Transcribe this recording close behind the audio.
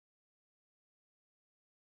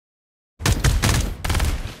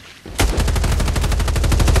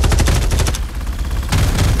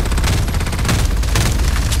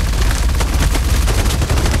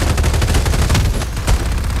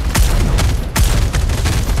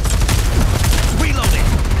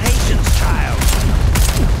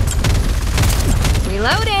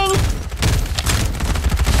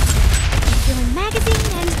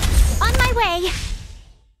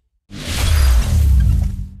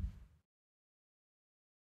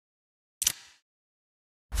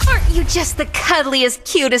You just the cuddliest,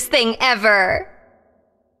 cutest thing ever.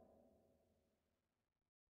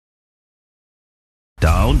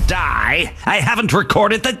 Don't die. I haven't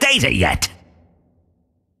recorded the data yet.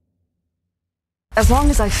 As long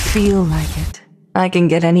as I feel like it, I can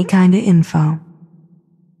get any kind of info. Out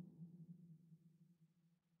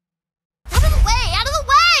of the way! Out of the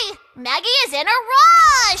way! Maggie is in a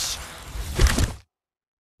rush!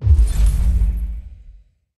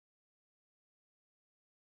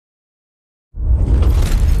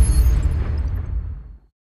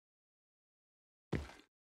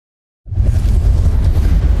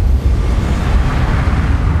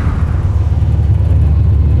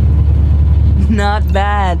 Not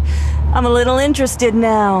bad. I'm a little interested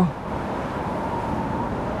now.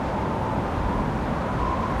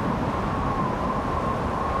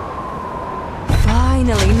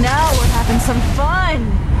 Finally, now we're having some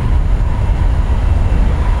fun!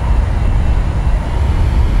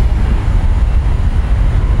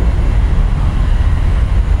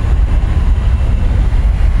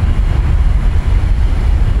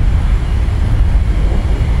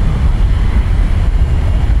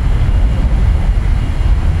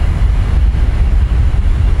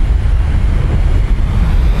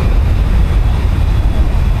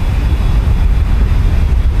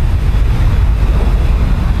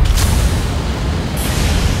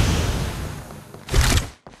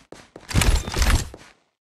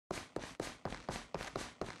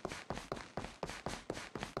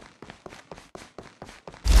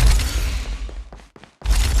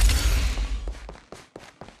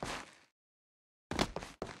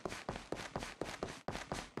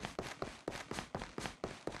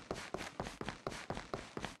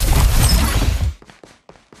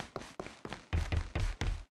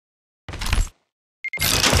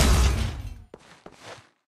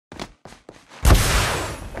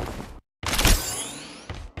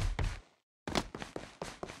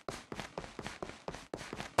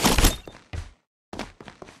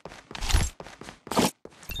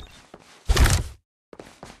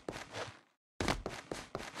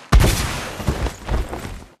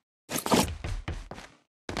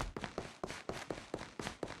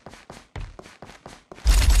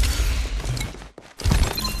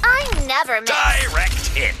 Never miss. Direct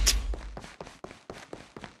hit.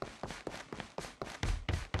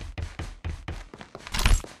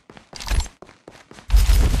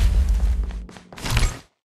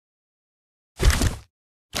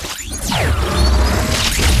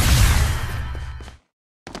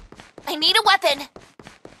 I need a weapon.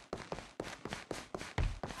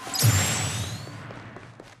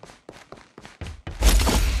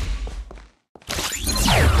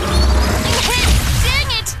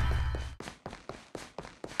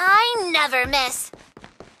 Never miss.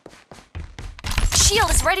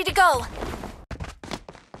 Shield is ready to go.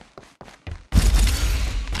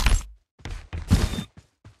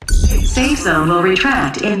 Safe zone will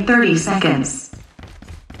retract in 30 seconds.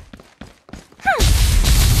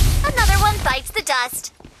 Another one bites the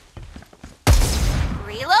dust.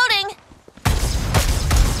 Reloading.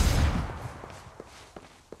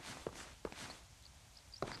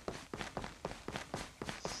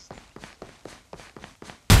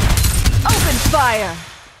 Fire!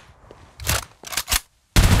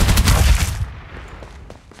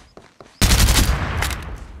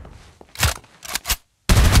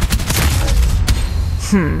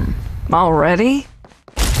 Already?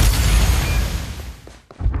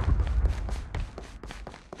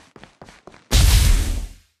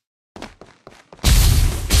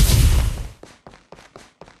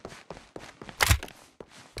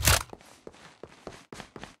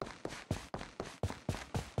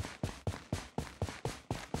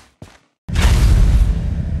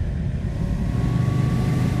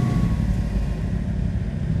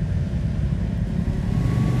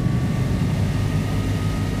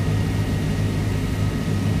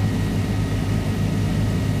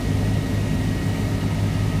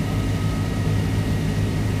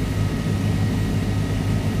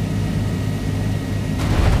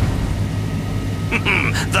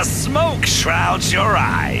 The smoke shrouds your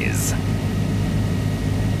eyes.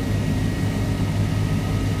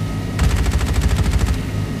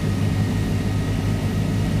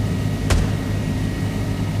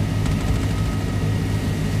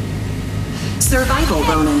 Survival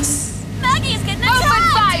bonus. Maggie's getting attacked! Open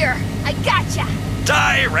fire! I gotcha!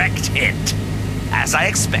 Direct hit. As I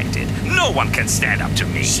expected, no one can stand up to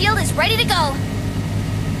me. Shield is ready to go.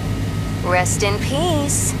 Rest in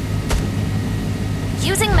peace.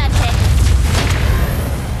 Using medkit.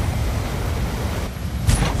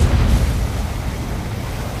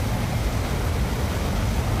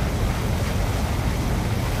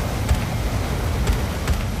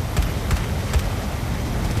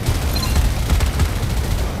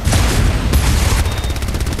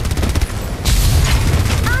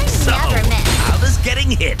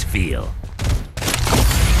 resounding hit feel.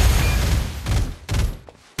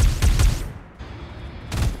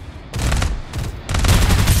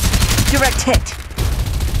 Direct hit.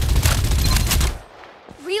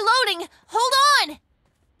 Reloading! Hold on!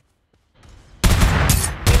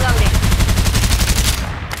 Reloading.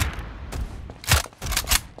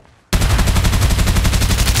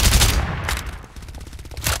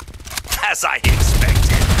 As I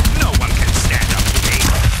expected, no one can stand up to me.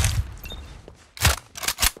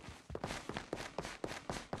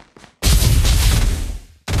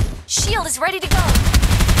 Shield is ready to go.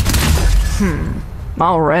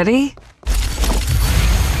 Already?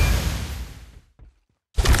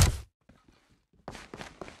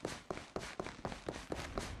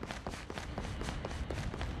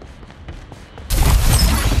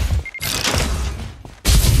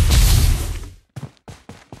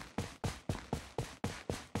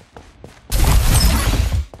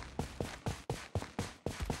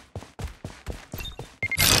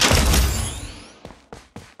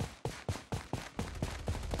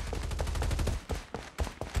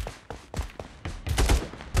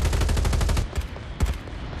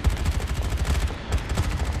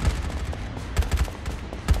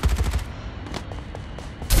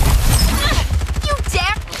 You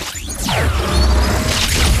dare!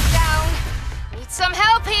 Down. Need some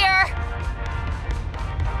help here.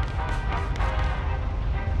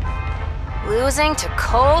 Losing to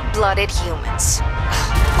cold-blooded humans.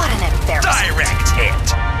 What an embarrassment. Direct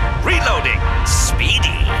hit. Reloading.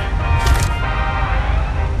 Speedy.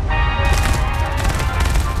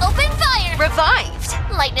 Open fire! Revived.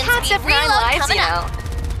 Lightning Cats speed have 9 reload lives, coming you up. know.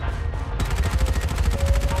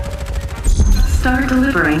 Start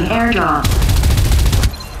delivering airdrop.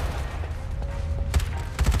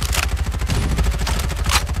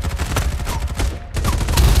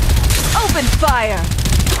 Open fire!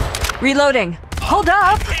 Reloading. Hold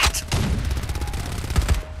up! Hit.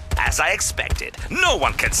 As I expected, no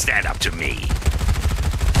one can stand up to me.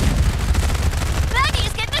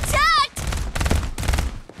 Maggie's getting attacked!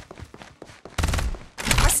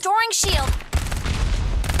 Restoring shield.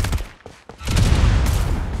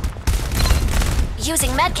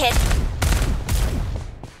 Using medkit.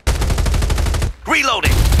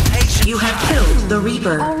 Reloading. Patient. You have killed the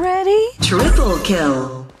Reaper. Already? Triple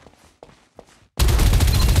kill.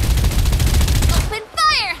 Open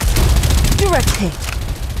fire! Direct hit.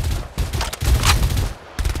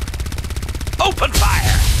 Open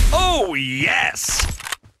fire. Oh, yes.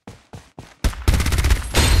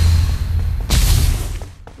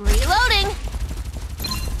 Reloading.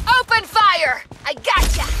 Open fire! I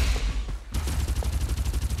gotcha!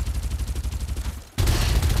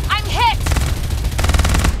 I'm hit!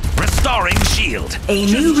 Restoring shield. A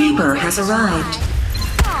new Reaper has arrived.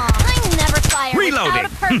 Aw, I never fire Reloading. without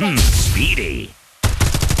a purpose. Speedy.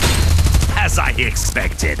 As I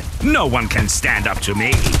expected, no one can stand up to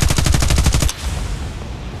me.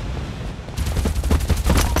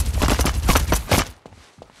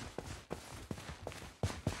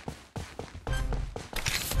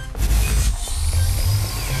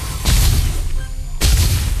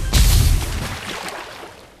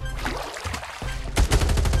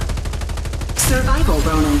 Survival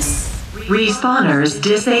bonus. Respawners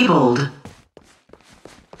disabled.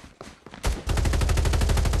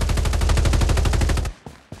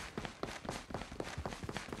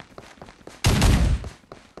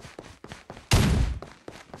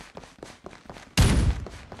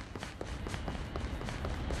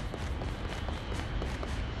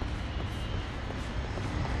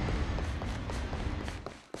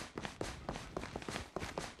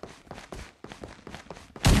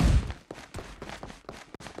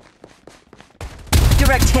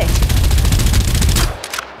 Direct hit.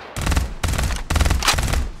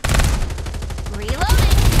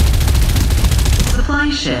 Reloading. Supply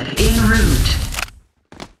ship en route.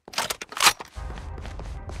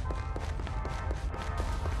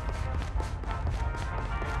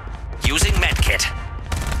 Using medkit.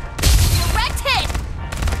 Direct hit.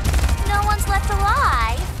 No one's left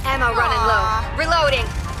alive. Ammo running low. Reloading.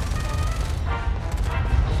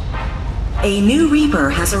 A new Reaper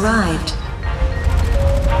has arrived.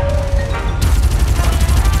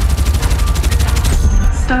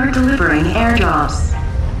 Start delivering airdrops.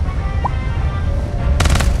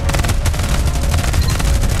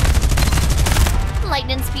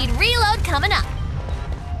 Lightning speed reload coming up.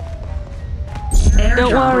 Airdrop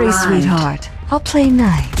Don't worry, arrived. sweetheart. I'll play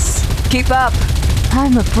nice. Keep up.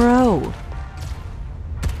 I'm a pro.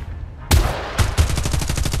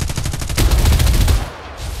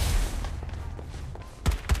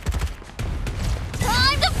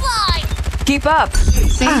 Time to fly. Keep up.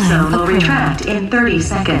 Safe zone will retract in 30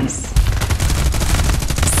 seconds.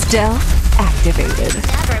 Stealth activated.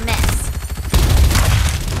 Never miss.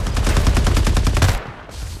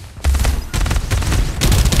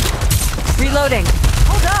 Reloading.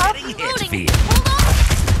 Hold up. Hit feed. Hold on.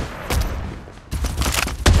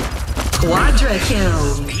 Quadra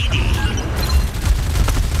kill.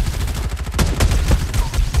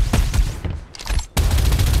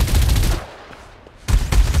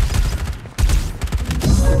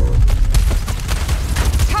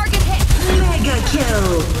 Target hit. Mega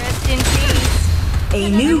kill. Rest in peace. A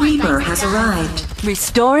new Reaper has arrived.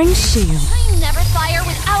 Restoring shield. I never fire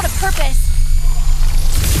without a purpose.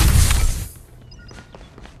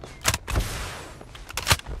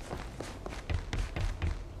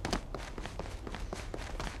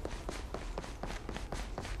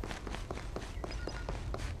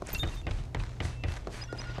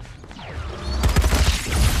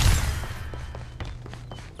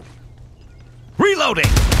 Reloading.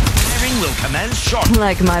 Firing will commence shortly.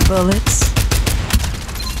 Like my bullets.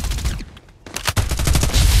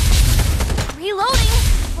 Reloading.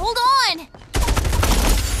 Hold on.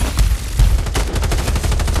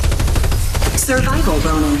 Survival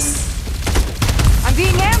bonus. I'm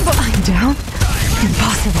being ambushed. I'm down.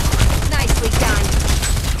 Impossible. Nicely done.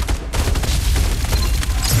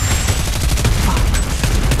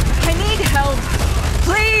 I need help.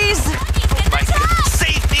 Please.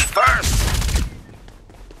 Save me first.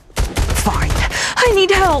 Fine. I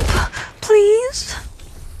need help. Please.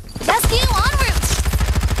 Rescue en route.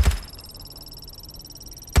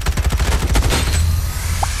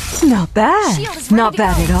 Not bad. Shield is ready Not to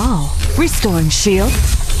bad go. at all. Restoring shield.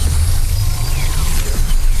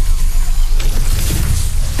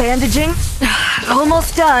 Bandaging.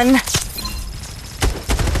 Almost done.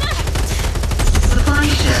 Supply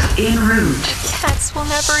ship en route. Cats will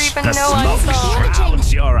never even The know I smoke saw.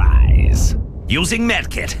 shrouds your eyes. Using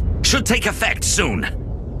medkit should take effect soon.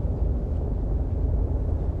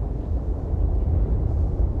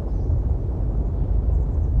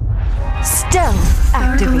 Stealth Start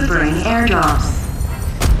activated. delivering airdrops.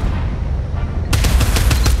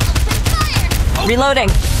 Reloading.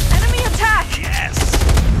 Enemy attack. Yes.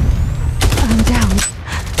 I'm down.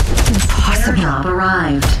 Impossible. Airdrop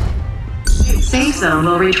arrived. Safe zone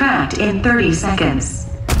will retract in 30 seconds.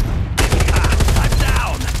 I'm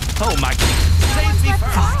down. Oh my. Save me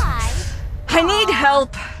first. Bye. I need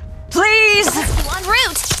help. Please. Rescue en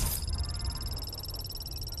route.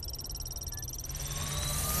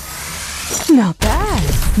 Not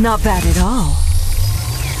bad. Not bad at all.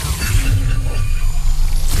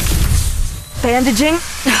 Bandaging.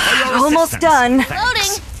 Almost Assistance. done.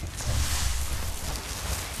 Loading.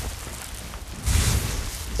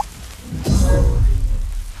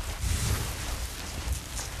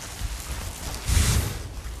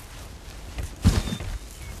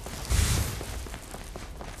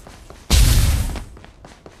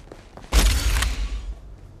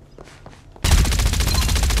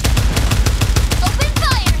 Open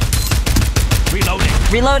fire. Reloading.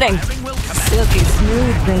 Reloading. Firing will commence. Silky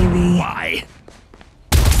smooth, baby. Why?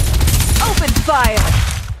 Open fire.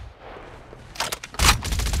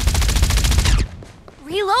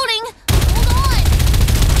 Reloading. Hold on.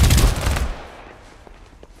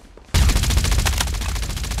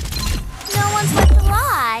 No one's left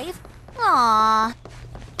alive. Aww.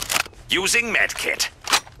 Using medkit.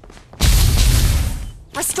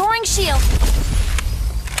 Restoring shield.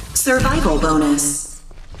 Survival bonus.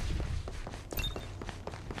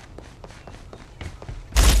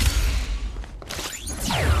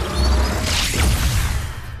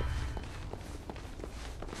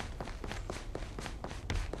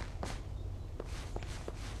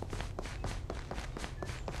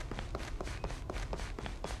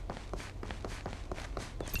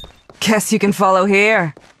 Guess you can follow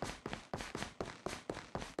here.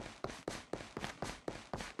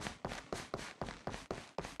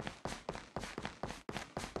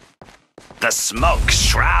 The smoke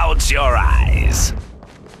shrouds your eyes.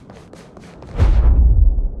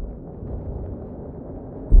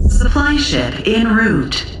 Supply ship en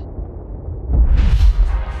route.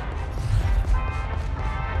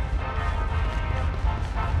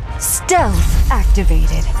 Stealth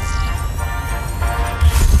activated.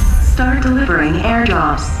 Start delivering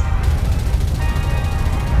airdrops.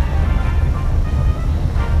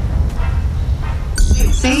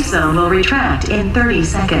 Safe zone will retract in 30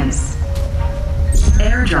 seconds.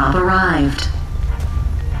 Airdrop arrived.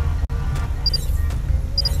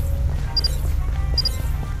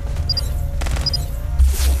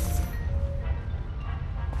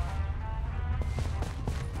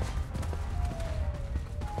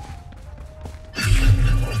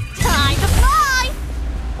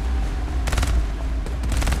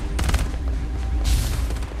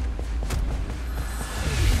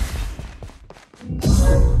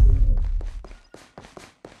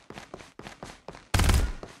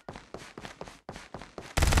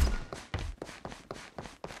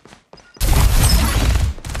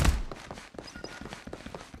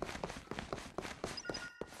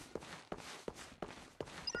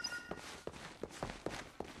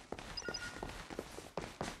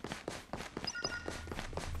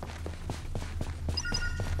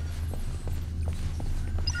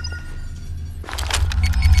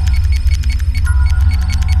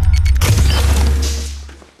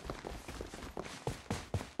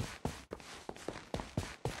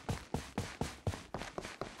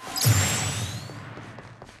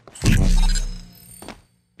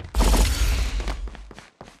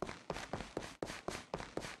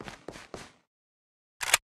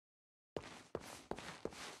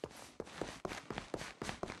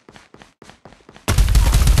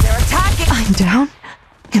 Down?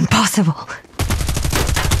 Impossible.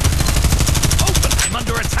 Open! I'm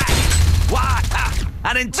under attack! Why?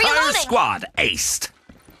 An entire Reloading. squad aced.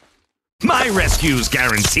 My rescues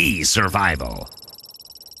guarantee survival.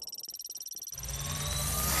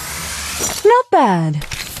 Not bad.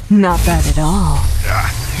 Not bad at all.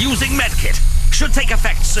 Using medkit. Should take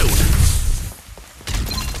effect soon.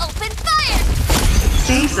 Open fire!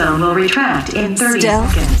 Safe zone will retract in 30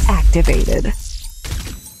 Stealth seconds. activated.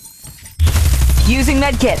 Using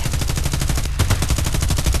medkit.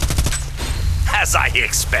 As I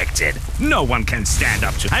expected. No one can stand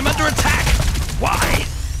up to... I'm under attack! Why?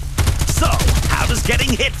 So, how does getting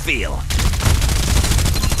hit feel?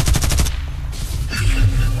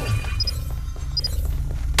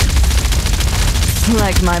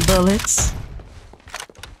 Like my bullets?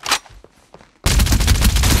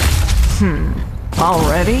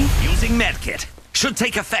 Already? Using medkit. Should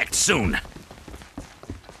take effect soon.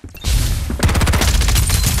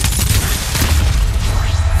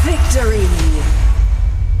 Victory!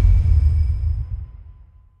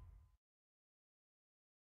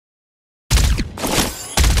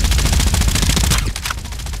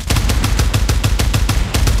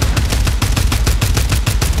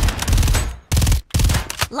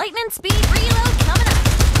 Lightning speed reload coming up.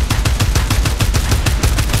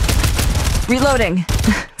 Reloading.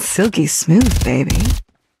 Silky smooth, baby.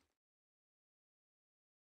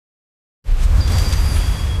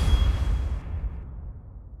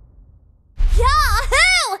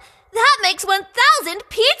 Yahoo! That makes 1,000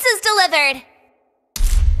 pizzas delivered!